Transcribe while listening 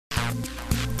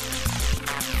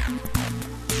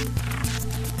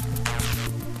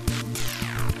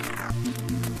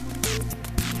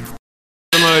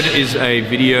Sevenload is a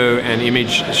video and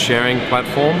image sharing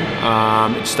platform.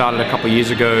 It started a couple of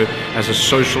years ago as a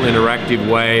social interactive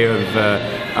way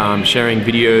of sharing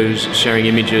videos, sharing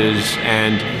images,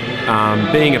 and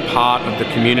being a part of the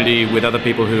community with other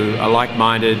people who are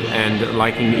like-minded and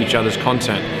liking each other's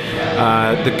content.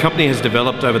 The company has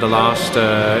developed over the last,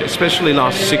 especially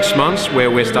last 6 months, where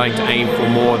we're starting to aim for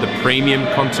more of the premium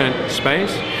content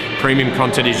space. Premium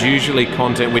content is usually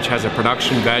content which has a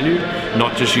production value,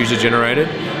 not just user-generated.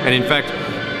 And in fact,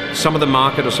 some of the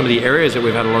market or some of the areas that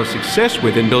we've had a lot of success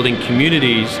with in building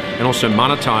communities and also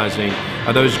monetizing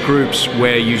are those groups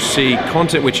where you see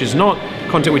content which is not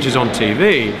content which is on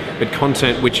TV, but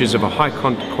content which is of a high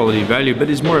quality value, but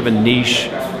is more of a niche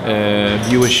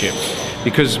viewership.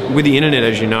 Because with the internet,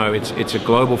 as you know, it's a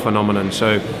global phenomenon.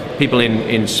 So people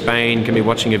in Spain can be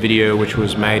watching a video which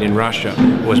was made in Russia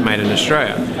or was made in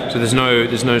Australia. So there's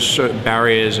no certain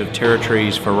barriers of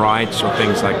territories for rights or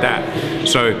things like that.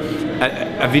 So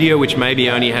a video which maybe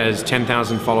only has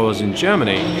 10,000 followers in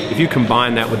Germany, if you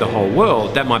combine that with the whole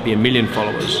world, that might be 1 million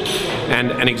followers.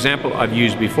 And an example I've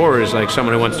used before is like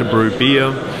someone who wants to brew beer,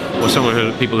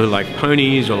 or people who like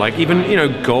ponies, or like even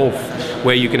golf,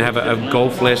 where you can have a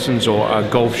golf lessons or a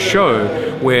golf show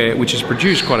which is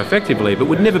produced quite effectively, but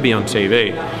would never be on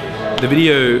TV. The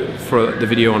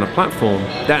video on a platform,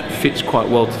 that fits quite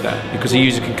well to that, because the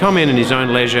user can come in his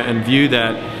own leisure and view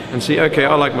that and see, okay,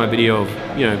 I like my video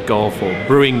of golf or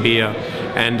brewing beer,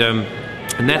 and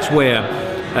that's where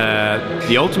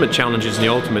the ultimate challenge and the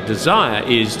ultimate desire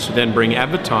is to then bring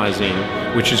advertising,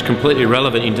 which is completely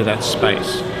relevant, into that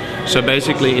space. So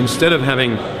basically, instead of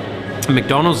having a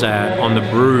McDonald's ad on the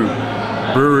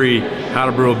brewery how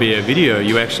to brew a beer video,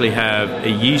 you actually have a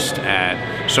yeast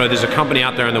ad. So there's a company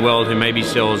out there in the world who maybe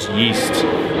sells yeast.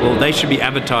 Well, they should be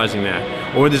advertising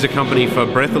that. Or there's a company for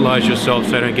breathalyze yourself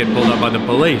so they don't get pulled up by the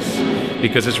police.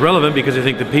 Because it's relevant, because I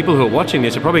think the people who are watching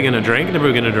this are probably going to drink, they're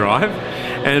probably going to drive,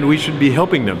 and we should be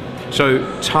helping them.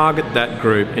 So target that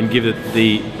group and give it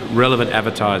the relevant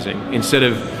advertising, instead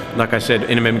of, like I said,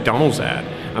 in a McDonald's ad.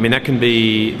 I mean, that can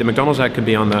be, the McDonald's ad can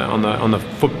be on the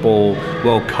football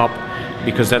World Cup,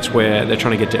 because that's where they're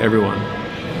trying to get to everyone.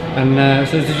 And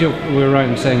so we're right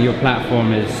in saying your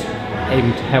platform is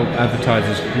aimed to help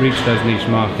advertisers reach those niche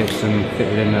markets and fit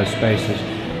within those spaces.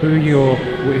 Who are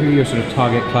your sort of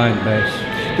target client base?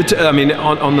 I mean,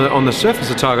 on the surface,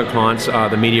 the target clients are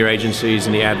the media agencies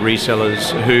and the ad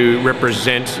resellers who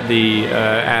represent the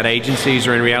ad agencies,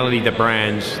 or in reality the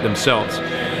brands themselves.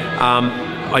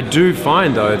 I do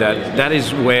find, though, that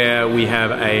is where we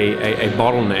have a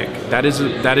bottleneck. That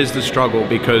is the struggle,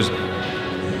 because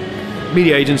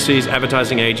media agencies,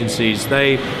 advertising agencies,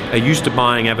 they are used to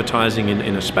buying advertising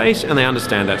in a space, and they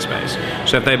understand that space.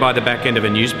 So if they buy the back end of a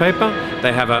newspaper,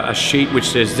 they have a sheet which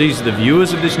says, these are the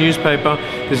viewers of this newspaper,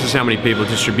 this is how many people,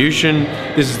 distribution,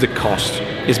 this is the cost.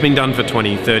 It's been done for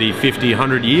 20, 30, 50,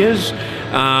 100 years.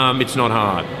 It's not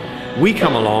hard. We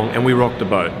come along and we rock the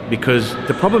boat, because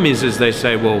the problem is they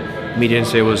say, well, media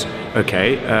agency was,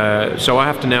 okay, so I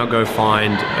have to now go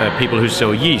find people who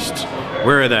sell yeast.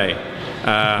 Where are they?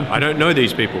 I don't know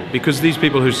these people, because these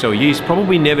people who sell yeast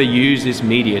probably never use this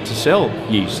media to sell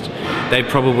yeast. They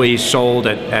probably sold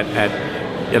at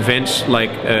events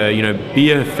like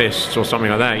beer fests or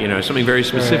something like that, something very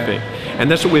specific. And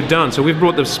that's what we've done. So we've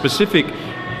brought the specific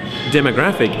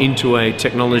demographic into a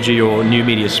technology or new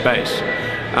media space.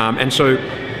 And so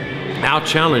our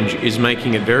challenge is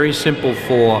making it very simple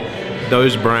for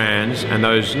those brands, and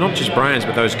those, not just brands,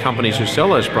 but those companies who sell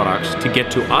those products, to get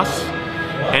to us,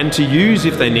 and to use,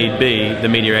 if they need be, the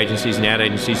media agencies and ad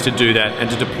agencies to do that and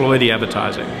to deploy the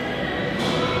advertising.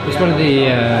 It's one of the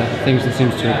things that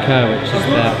seems to occur, which is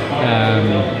that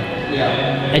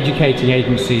educating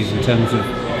agencies in terms of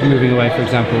moving away, for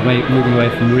example, moving away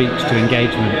from reach to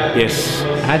engagement. Yes.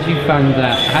 How do you find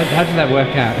that? How did that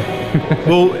work out?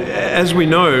 Well, as we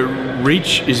know,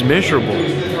 reach is measurable.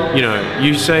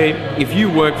 You say, if you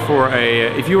work for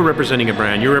if you're representing a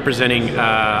brand, you're representing,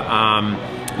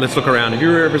 let's look around, if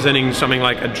you're representing something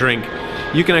like a drink,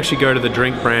 you can actually go to the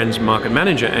drink brand's market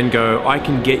manager and go, I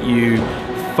can get you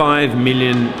 5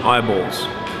 million eyeballs.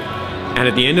 And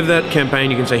at the end of that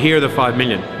campaign, you can say, here are the 5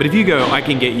 million. But if you go, I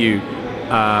can get you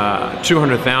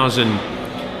 200,000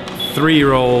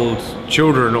 3-year-old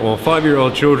children or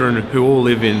 5-year-old children who all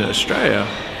live in Australia,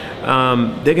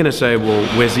 they're going to say, well,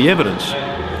 where's the evidence?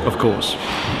 Of course.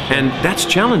 And that's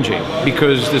challenging,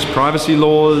 because there's privacy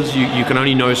laws, you can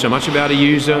only know so much about a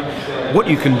user. What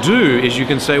you can do is you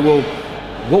can say, well,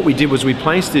 what we did was we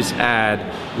placed this ad,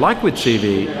 like with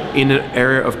TV, in an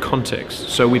area of context.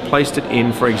 So we placed it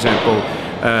in, for example,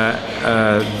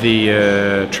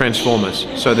 the Transformers.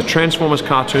 So the Transformers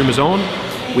cartoon was on,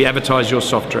 we advertise your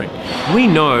soft drink. We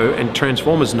know, and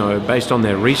Transformers know, based on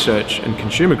their research and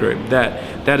consumer group,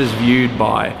 that is viewed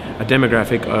by a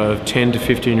demographic of 10 to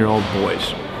 15-year-old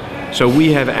boys. So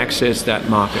we have accessed that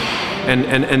market.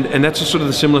 And that's sort of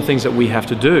the similar things that we have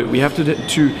to do. We have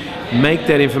to make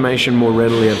that information more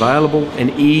readily available and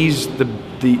ease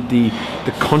the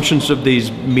conscience of these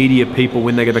media people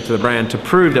when they go back to the brand to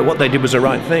prove that what they did was the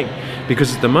right thing.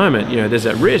 Because at the moment, you know, there's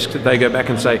that risk that they go back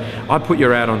and say, I put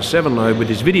your ad on Sevenload with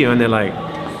this video, and they're like,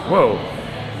 whoa,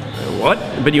 what?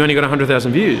 But you only got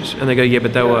 100,000 views. And they go, yeah,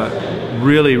 but they were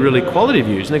really, really quality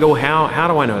views. And they go, well, how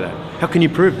do I know that? How can you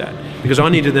prove that? Because I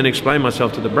need to then explain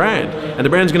myself to the brand. And the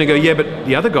brand's going to go, yeah, but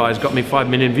the other guy's got me 5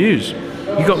 million views.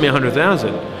 You got me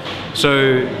 100,000. So,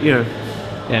 you know.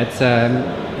 Yeah, it's,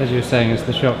 as you were saying, it's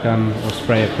the shotgun or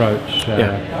spray approach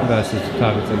versus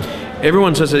targeting.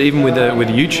 Everyone says it, even with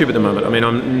YouTube at the moment. I mean,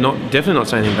 I'm definitely not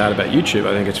saying anything bad about YouTube.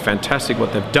 I think it's fantastic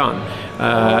what they've done.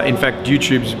 In fact,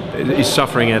 YouTube is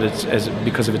suffering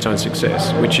because of its own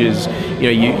success, which is,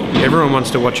 you know, everyone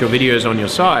wants to watch your videos on your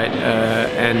site,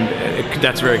 and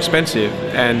that's very expensive,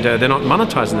 and they're not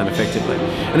monetizing them effectively.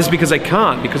 And it's because they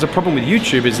can't. Because the problem with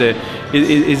YouTube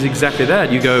is exactly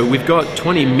that. You go, we've got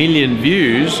 20 million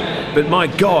views, but my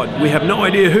God, we have no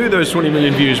idea who those 20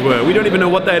 million views were. We don't even know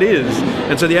what that is.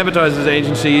 And so the advertisers,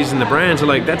 agencies, and the brands are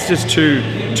like, that's just too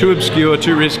obscure,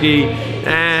 too risky,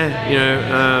 you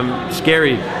know,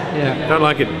 scary. Yeah, don't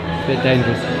like it. A bit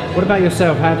dangerous. What about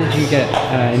yourself? How did you get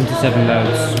into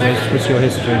Sevenloads? What's your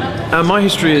history? My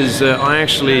history is I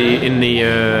actually in the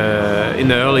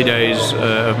early days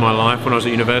of my life when I was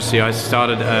at university, I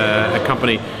started a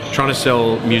company trying to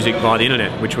sell music via the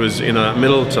internet, which was in the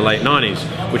middle to late 90s,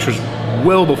 which was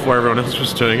well before everyone else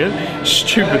was doing it,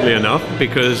 stupidly enough,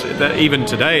 because even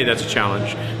today that's a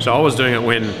challenge. So I was doing it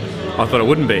when I thought it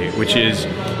wouldn't be, which is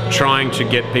trying to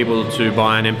get people to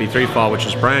buy an MP3 file, which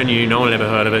is brand new, no one had ever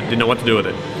heard of it, didn't know what to do with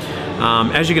it.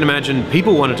 As you can imagine,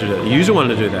 people wanted to do that, the user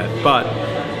wanted to do that, but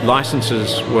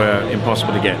licenses were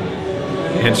impossible to get,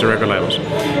 hence the record labels,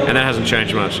 and that hasn't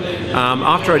changed much.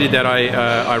 After I did that,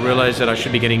 I realized that I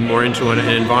should be getting more into an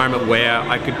environment where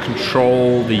I could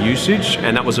control the usage,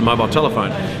 and that was a mobile telephone.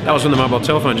 That was when the mobile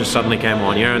telephone just suddenly came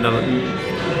on, you know, and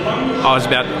I was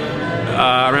about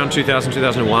around 2000,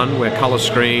 2001, where color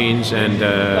screens and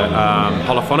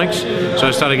holophonics. So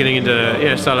I started getting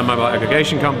into, started a mobile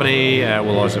aggregation company.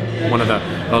 Well, I was one of the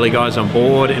early guys on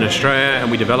board in Australia,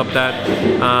 and we developed that.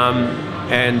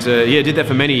 Did that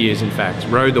for many years, in fact.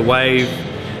 Rode the Weve,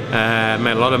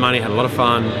 made a lot of money, had a lot of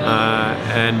fun,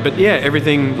 but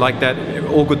everything like that,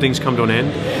 all good things come to an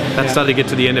end. That started to get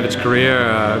to the end of its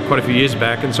career quite a few years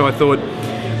back, and so I thought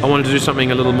I wanted to do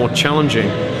something a little more challenging.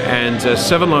 And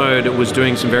Sevenload was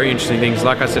doing some very interesting things,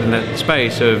 like I said, in that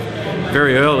space of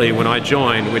very early when I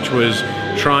joined, which was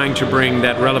trying to bring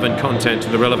that relevant content to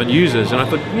the relevant users. And I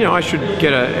thought, you know, I should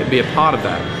be a part of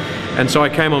that. And so I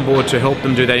came on board to help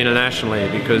them do that internationally,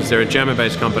 because they're a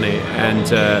German-based company,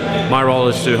 and my role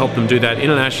is to help them do that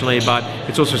internationally, but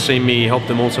it's also seen me help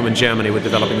them also in Germany with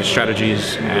developing the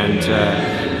strategies and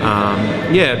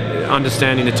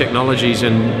understanding the technologies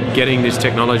and getting this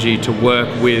technology to work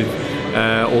with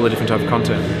all the different type of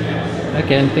content.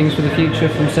 Again, things for the future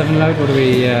from Sevenload? What do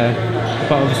we,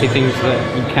 but obviously things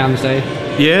that you can say?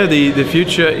 Yeah, the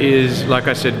future is, like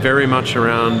I said, very much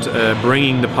around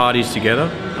bringing the parties together.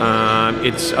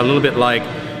 It's a little bit like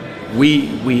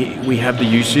we have the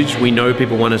usage, we know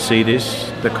people want to see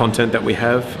this, the content that we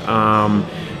have,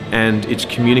 and it's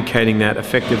communicating that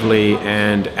effectively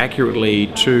and accurately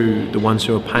to the ones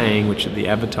who are paying, which are the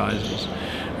advertisers,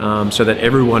 so that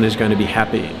everyone is going to be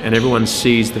happy and everyone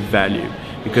sees the value.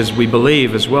 Because we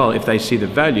believe as well, if they see the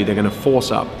value, they're going to force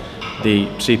up the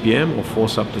CPM or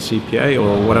force up the CPA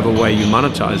or whatever way you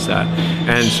monetize that,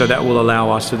 and so that will allow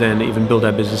us to then even build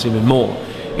our business even more,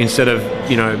 instead of,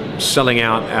 you know, selling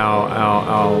out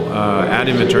our ad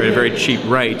inventory at very cheap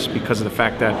rates because of the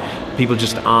fact that people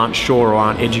just aren't sure or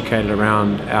aren't educated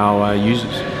around our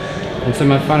users. And so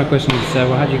my final question is,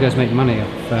 well, how do you guys make money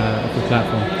off the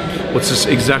platform? Well, it's just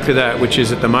exactly that, which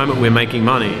is at the moment we're making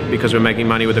money because we're making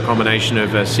money with a combination of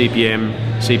CPM,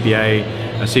 CPA,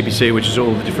 CPC, which is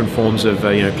all the different forms of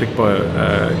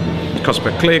cost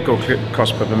per click or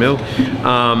cost per mil.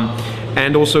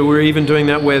 And also we're even doing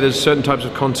that where there's certain types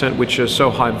of content which are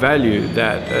so high value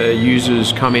that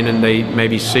users come in and they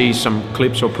maybe see some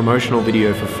clips or promotional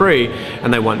video for free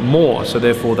and they want more, so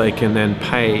therefore they can then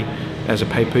pay as a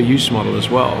pay-per-use model as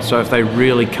well. So if they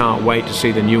really can't wait to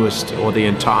see the newest or the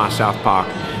entire South Park,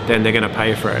 then they're going to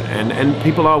pay for it. And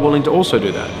people are willing to also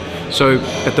do that. So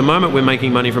at the moment we're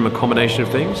making money from a combination of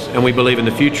things, and we believe in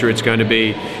the future it's going to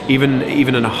be even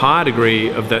in a higher degree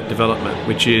of that development,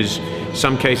 which is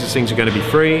some cases things are going to be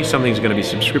free, some things are going to be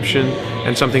subscription,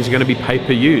 and some things are going to be pay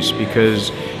per use,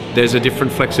 because there's a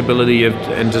different flexibility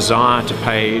and desire to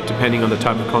pay depending on the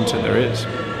type of content there is.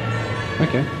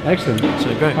 Okay, excellent.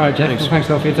 So great. All right, Jeff, thanks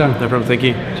a lot for your time. No problem, thank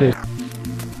you. Cheers.